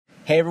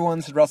Hey everyone,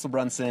 this is Russell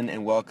Brunson,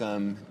 and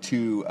welcome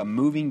to A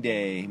Moving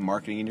Day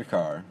Marketing in Your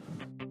Car.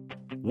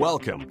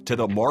 Welcome to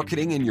the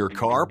Marketing in Your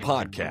Car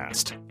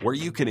podcast, where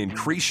you can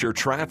increase your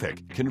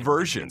traffic,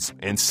 conversions,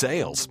 and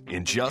sales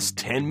in just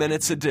 10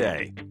 minutes a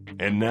day.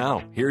 And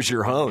now, here's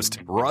your host,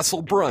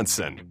 Russell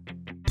Brunson.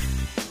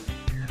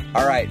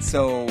 All right,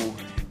 so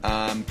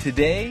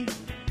today,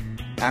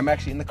 I'm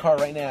actually in the car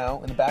right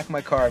now. In the back of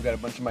my car, I've got a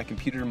bunch of my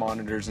computer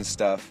monitors and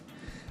stuff.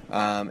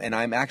 And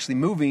I'm actually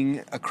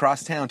moving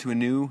across town to a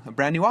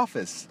brand new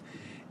office.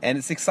 And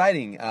it's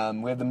exciting.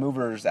 We have the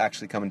movers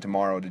actually coming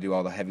tomorrow to do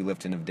all the heavy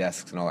lifting of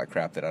desks and all that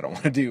crap that I don't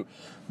want to do.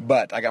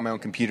 But I got my own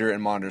computer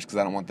and monitors because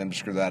I don't want them to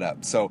screw that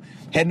up. So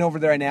heading over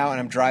there right now, and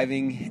I'm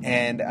driving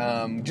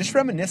and just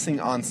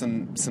reminiscing on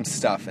some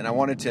stuff. And I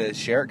wanted to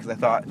share it because I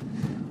thought,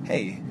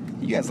 hey,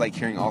 you guys like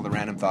hearing all the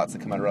random thoughts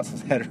that come out of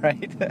Russell's head,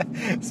 right?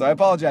 So I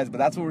apologize, but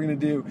that's what we're going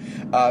to do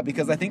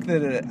because I think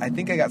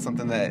I got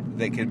something that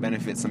could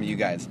benefit some of you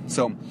guys.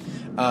 So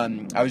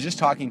I was just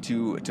talking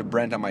to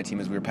Brent on my team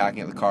as we were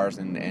packing up the cars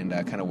and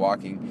kind of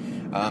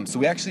walking. So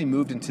we actually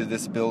moved into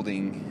this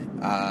building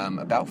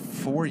about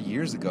 4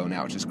 years ago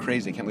now, which is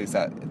crazy. I can't believe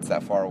it's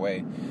that far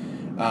away.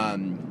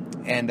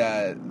 And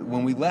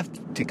when we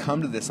left to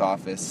come to this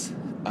office,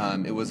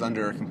 it was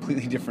under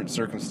completely different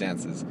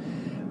circumstances.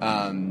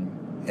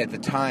 At the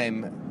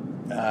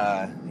time,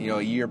 a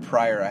year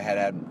prior, I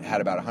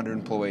had about 100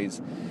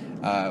 employees.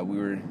 We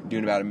were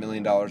doing about $1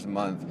 million a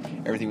month.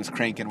 Everything was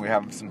cranking. We were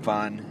having some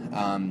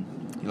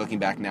fun. Looking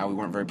back now, we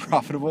weren't very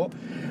profitable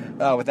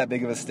with that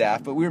big of a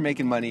staff, but we were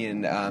making money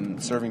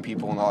and serving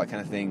people and all that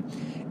kind of thing.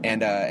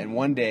 And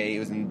one day, it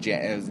was in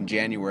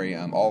January.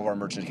 All of our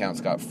merchant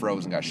accounts got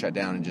froze and got shut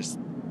down and just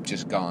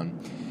gone.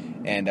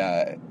 And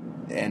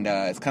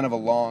it's kind of a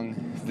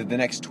long. The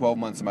next 12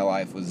 months of my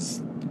life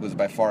was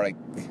by far like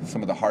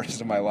some of the hardest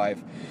of my life.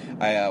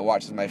 I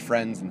watched as my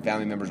friends and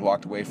family members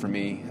walked away from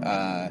me.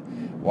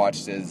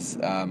 Watched as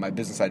my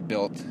business I'd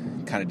built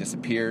kind of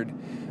disappeared.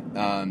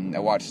 I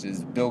watched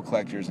as bill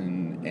collectors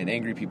and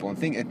angry people and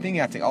thing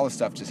after all this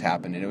stuff just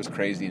happened, and it was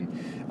crazy.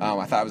 And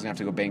I thought I was gonna have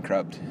to go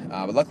bankrupt,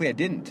 but luckily I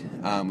didn't,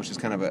 which is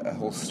kind of a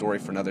whole story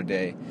for another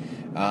day.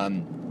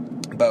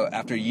 But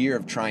after a year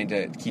of trying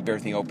to keep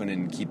everything open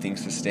and keep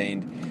things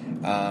sustained,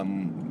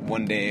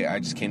 one day I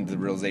just came to the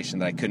realization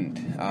that I couldn't.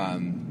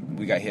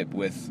 We got hit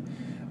with,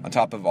 on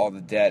top of all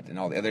the debt and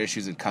all the other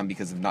issues that come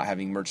because of not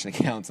having merchant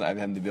accounts, not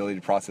having the ability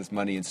to process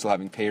money and still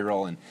having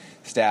payroll and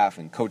staff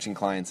and coaching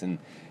clients and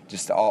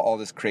just all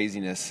this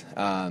craziness.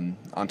 On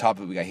top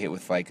of it, we got hit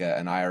with like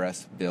an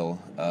IRS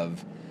bill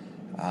of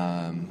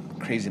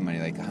crazy money,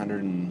 like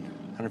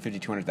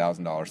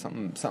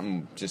 $150,000-$200,000,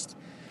 something just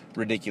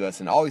ridiculous.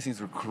 And all these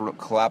things were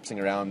collapsing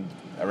around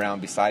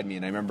beside me.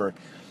 And I remember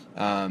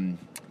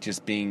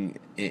just being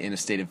in a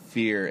state of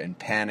fear and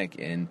panic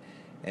and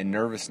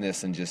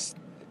nervousness and just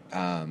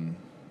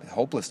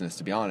hopelessness,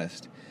 to be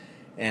honest.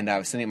 And I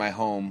was sitting at my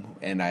home,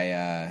 and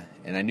I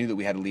knew that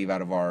we had to leave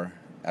out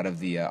of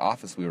the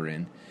office we were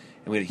in.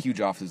 And we had a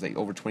huge office, it was like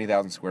over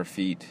 20,000 square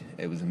feet.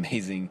 It was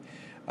amazing.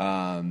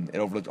 It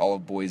overlooked all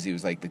of Boise. It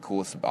was like the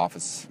coolest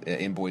office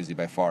in Boise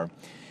by far.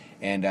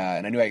 And I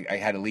knew I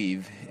had to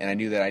leave, and I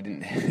knew that I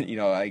didn't,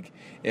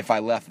 if I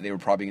left, they were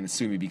probably going to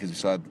sue me because we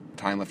still had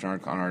time left on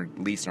our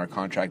lease and our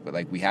contract, but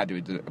like we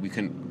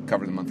couldn't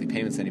cover the monthly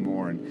payments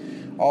anymore,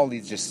 and all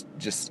these just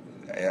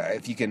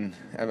if you can,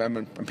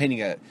 I'm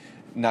painting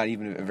not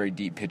even a very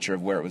deep picture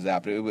of where it was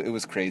at, but it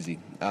was crazy.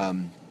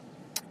 And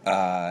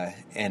I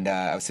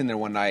was sitting there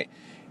one night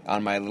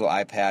on my little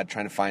iPad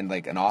trying to find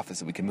like an office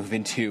that we could move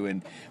into,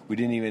 and we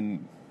didn't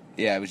even.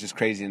 Yeah, it was just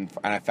crazy, and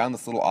I found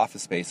this little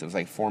office space. It was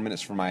like 4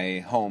 minutes from my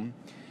home,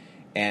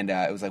 and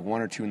it was like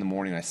 1 or 2 in the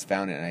morning. I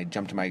found it, and I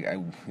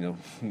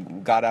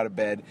got out of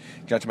bed,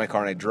 jumped to my car,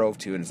 and I drove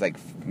to it. And it's like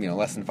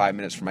less than 5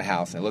 minutes from my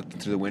house. And I looked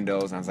through the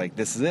windows, and I was like,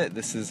 "This is it.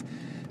 This is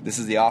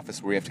the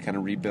office where we have to kind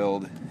of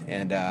rebuild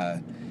and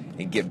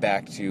get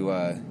back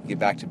to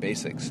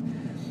basics."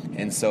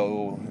 And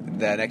so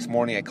the next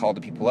morning, I called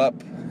the people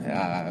up.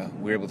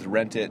 We were able to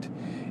rent it.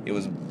 It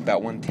was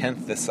about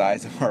 1/10 the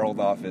size of our old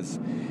office.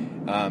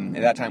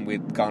 At that time, we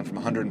had gone from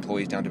 100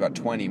 employees down to about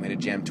 20. We had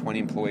to jam 20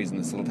 employees in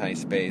this little tiny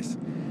space.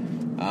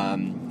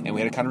 And we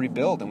had to kind of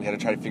rebuild, and we had to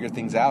try to figure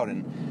things out.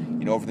 And,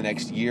 over the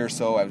next year or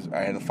so, I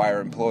had to fire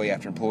employee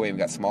after employee, and we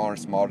got smaller and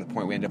smaller to the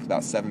point we ended up with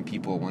about 7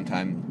 people at one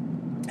time.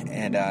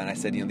 And I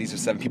said, these are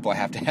 7 people I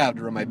have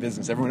to run my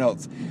business. Everyone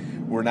else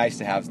were nice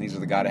to haves, and these are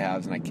the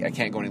gotta-haves, and I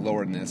can't go any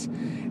lower than this.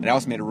 And I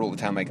also made a rule at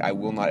the time, like, I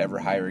will not ever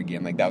hire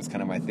again. Like, that was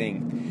kind of my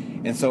thing.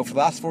 And so for the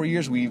last 4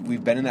 years,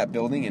 we've been in that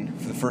building, and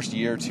for the first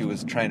year or two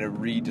was trying to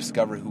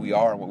rediscover who we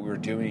are and what we were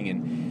doing.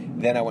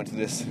 And then I went to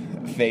this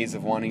phase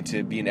of wanting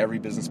to be in every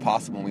business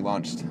possible, and we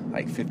launched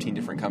like 15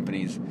 different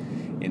companies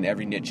in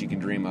every niche you can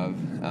dream of,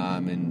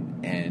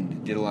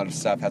 and did a lot of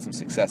stuff, had some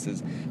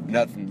successes,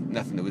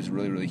 nothing that was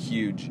really, really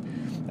huge.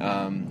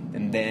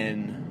 And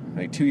then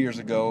like 2 years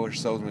ago or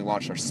so, when we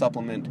launched our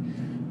supplement,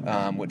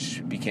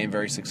 which became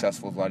very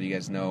successful, as a lot of you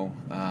guys know.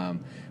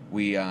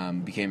 we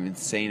became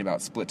insane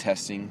about split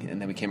testing, and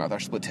then we came out with our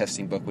split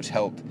testing book, which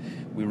helped.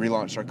 We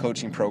relaunched our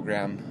coaching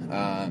program,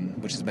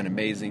 which has been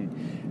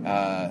amazing.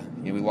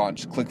 We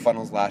launched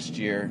ClickFunnels last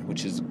year,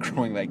 which is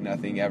growing like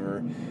nothing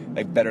ever,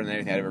 like better than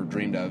anything I'd ever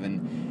dreamed of.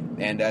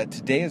 And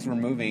today, as we're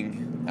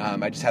moving,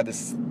 I just had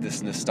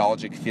this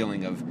nostalgic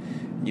feeling of,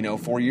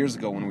 4 years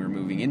ago when we were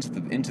moving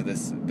into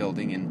this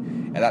building,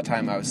 and at that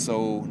time I was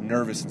so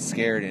nervous and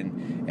scared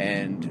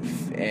and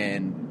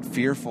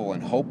fearful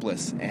and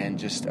hopeless and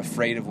just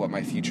afraid of what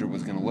my future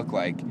was going to look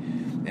like.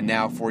 And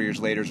now 4 years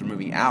later, as we're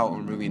moving out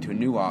and we're moving into a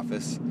new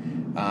office,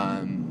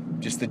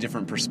 just the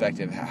different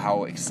perspective,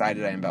 how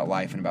excited I am about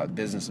life and about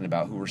business and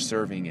about who we're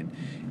serving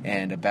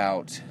and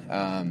about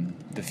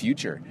the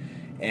future.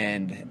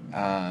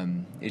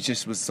 And it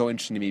just was so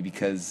interesting to me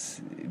because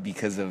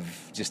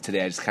of just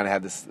today. I just kind of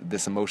had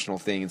this emotional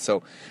thing, and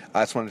so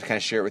I just wanted to kind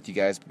of share it with you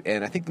guys.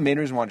 And I think the main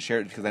reason I wanted to share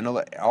it is because I know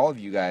that all of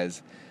you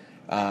guys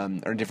are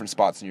in different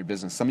spots in your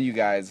business. Some of you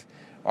guys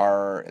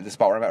are at the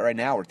spot where I'm at right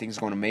now, where things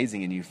are going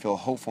amazing, and you feel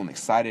hopeful and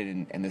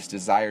excited, and this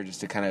desire just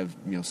to kind of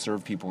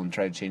serve people and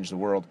try to change the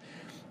world.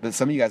 But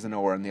some of you guys I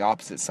know are on the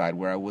opposite side,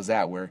 where I was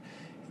at, where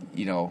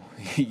you're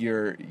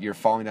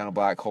falling down a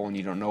black hole and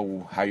you don't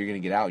know how you're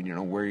going to get out, and you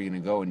don't know where you're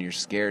going to go, and you're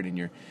scared, and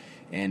you're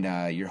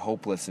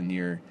hopeless, and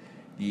you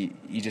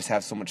just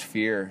have so much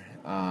fear.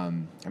 I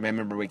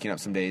remember waking up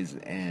some days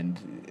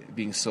and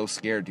being so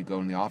scared to go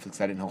in the office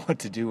because I didn't know what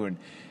to do and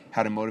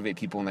how to motivate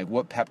people, and like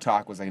what pep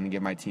talk was I going to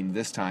give my team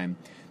this time,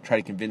 try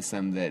to convince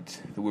them that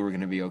we were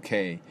going to be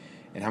okay,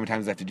 and how many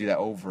times I have to do that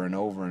over and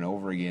over and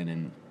over again.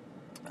 And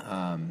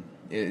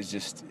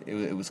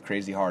it was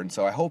crazy hard. And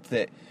so I hope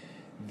that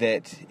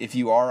if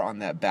you are on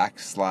that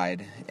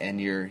backslide and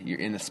you're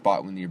in a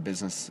spot in your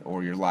business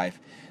or your life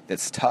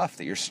that's tough,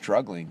 that you're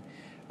struggling,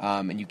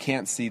 and you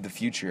can't see the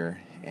future,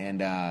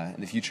 and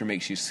the future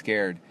makes you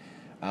scared,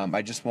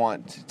 I just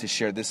want to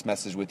share this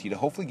message with you to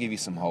hopefully give you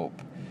some hope.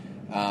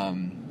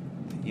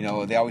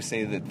 They always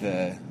say that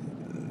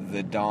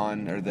the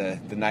dawn, or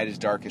the night is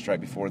darkest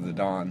right before the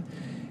dawn,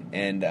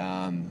 and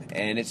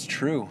it's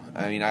true.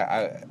 I mean,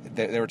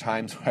 there were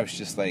times where I was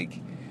just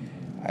like,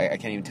 I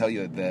can't even tell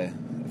you that I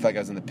felt like I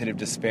was in the pit of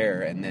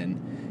despair, and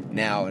then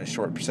now in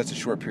such a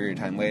short period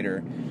of time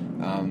later,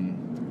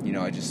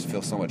 I just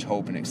feel so much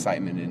hope and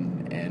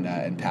excitement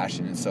and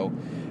passion. And so,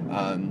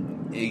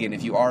 again,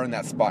 if you are in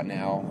that spot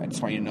now, I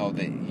just want you to know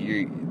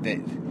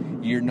that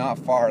you're not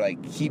far.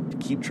 Like,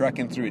 keep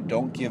trucking through it.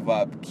 Don't give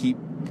up. Keep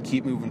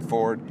moving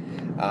forward,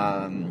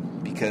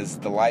 because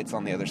the light's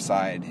on the other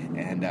side.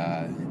 And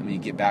when you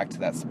get back to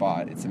that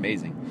spot, it's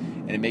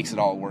amazing, and it makes it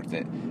all worth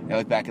it. I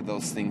look back at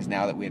those things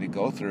now that we had to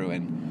go through,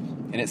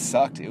 and it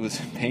sucked. It was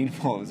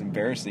painful. It was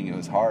embarrassing. It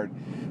was hard.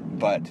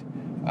 But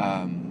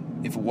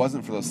if it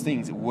wasn't for those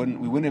things, we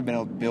wouldn't have been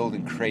able to build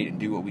and create and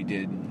do what we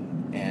did,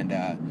 and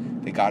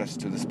they got us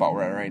to the spot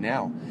we're at right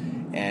now.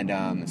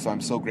 And so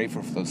I'm so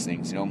grateful for those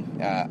things.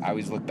 I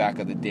always look back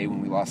at the day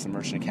when we lost the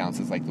merchant accounts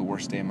as like the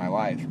worst day of my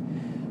life,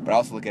 but I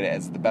also look at it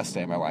as the best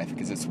day of my life,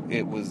 because it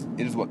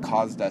is what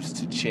caused us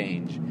to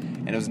change,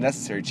 and it was a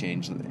necessary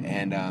change,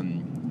 and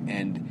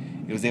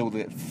it was able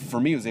to, for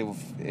me,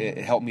 it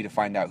helped me to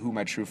find out who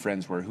my true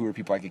friends were, who were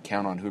people I could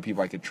count on, who were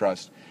people I could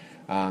trust,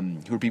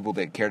 who were people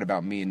that cared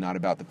about me and not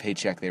about the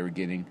paycheck they were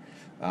getting,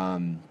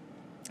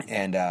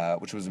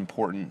 which was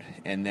important.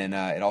 And then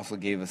it also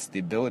gave us the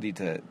ability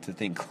to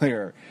think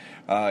clearer.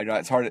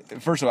 It's hard.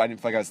 First of all, I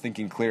didn't feel like I was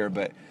thinking clear,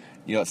 but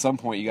at some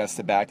point you got to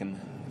sit back, and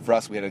for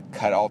us, we had to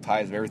cut all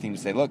ties of everything to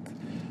say, look,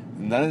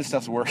 none of this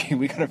stuff's working.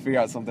 We got to figure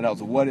out something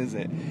else. What is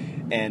it?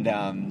 And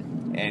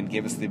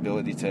gave us the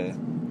ability to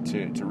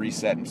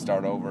reset and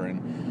start over.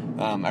 And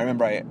I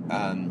remember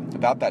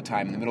about that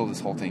time, in the middle of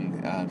this whole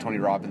thing, Tony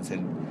Robbins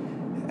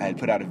had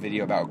put out a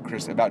video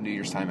about New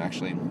Year's time,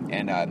 actually.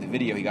 And the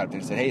video, he got up there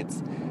and said, hey, it's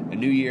a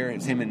new year.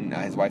 It's him and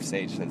his wife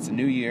Sage. It's a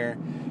new year,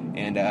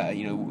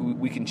 and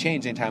we can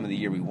change any time of the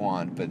year we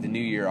want, but the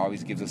new year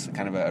always gives us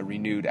kind of a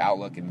renewed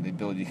outlook and the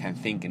ability to kind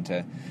of think and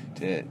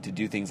to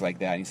do things like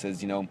that. And he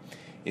says,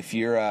 if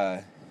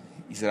you're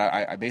he said,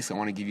 I basically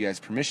want to give you guys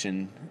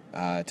permission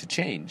to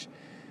change.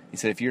 He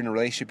said, if you're in a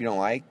relationship you don't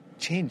like,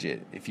 change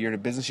it. If you're in a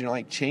business you don't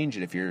like, change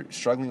it. If you're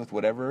struggling with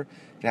whatever,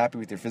 you're happy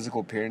with your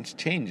physical appearance,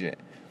 change it.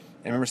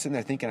 And I remember sitting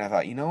there thinking, I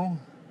thought,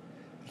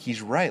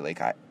 he's right. Like,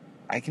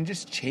 I can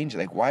just change it.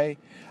 Like, why?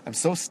 I'm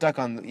so stuck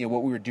on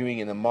what we were doing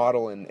in the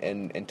model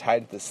and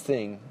tied to this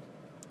thing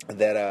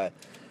that I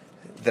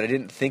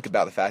didn't think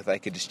about the fact that I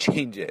could just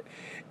change it.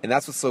 And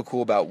that's what's so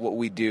cool about what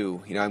we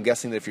do. I'm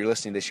guessing that if you're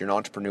listening to this, you're an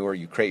entrepreneur,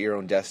 you create your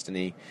own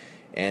destiny.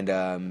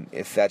 And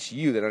if that's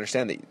you, then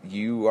understand that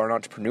you are an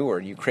entrepreneur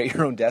and you create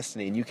your own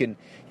destiny, and you can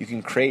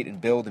create and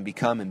build and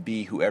become and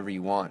be whoever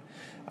you want.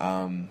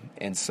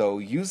 And so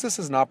use this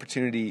as an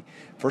opportunity,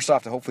 first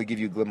off, to hopefully give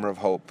you a glimmer of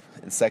hope,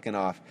 and second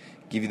off,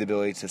 give you the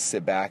ability to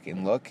sit back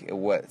and look at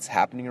what's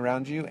happening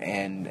around you.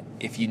 And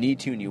if you need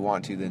to and you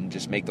want to, then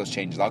just make those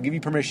changes. I'll give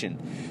you permission.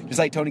 Just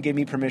like Tony gave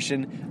me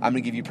permission, I'm going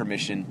to give you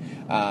permission.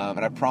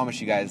 And I promise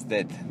you guys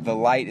that the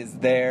light is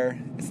there.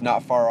 It's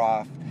not far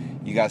off.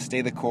 You got to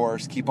stay the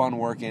course, keep on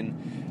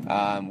working.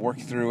 work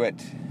through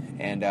it,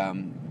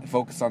 and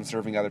focus on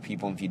serving other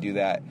people. And if you do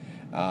that,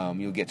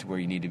 you'll get to where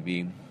you need to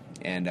be.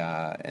 And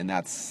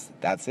that's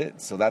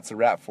it. So that's a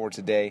wrap for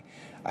today.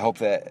 I hope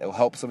that it will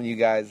help some of you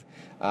guys.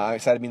 I'm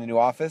excited to be in the new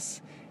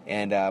office,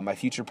 and my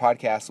future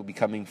podcast will be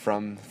coming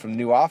from the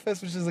new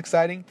office, which is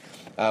exciting.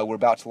 We're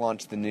about to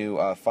launch the new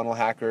Funnel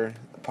Hacker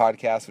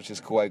podcast, which is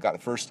cool. I got the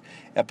first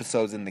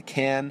episodes in the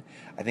can.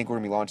 I think we're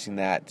going to be launching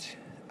that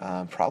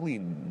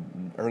probably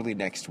early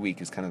next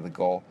week is kind of the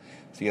goal.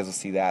 So you guys will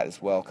see that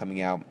as well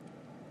coming out.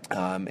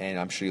 And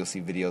I'm sure you'll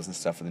see videos and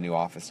stuff for the new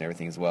office and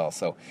everything as well.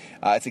 So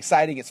it's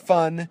exciting, it's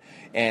fun,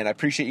 and I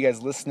appreciate you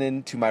guys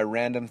listening to my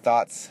random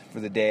thoughts for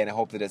the day, and I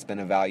hope that it's been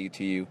of value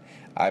to you.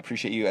 I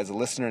appreciate you as a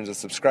listener and as a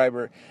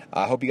subscriber.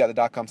 I hope you got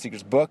the .com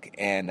Secrets book,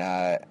 and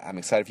I'm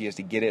excited for you guys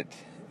to get it,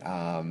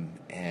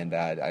 and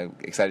I'm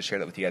excited to share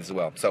that with you guys as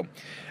well. So, all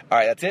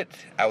right, that's it.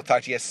 I will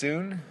talk to you guys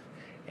soon,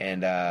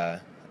 and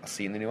I'll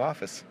see you in the new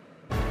office.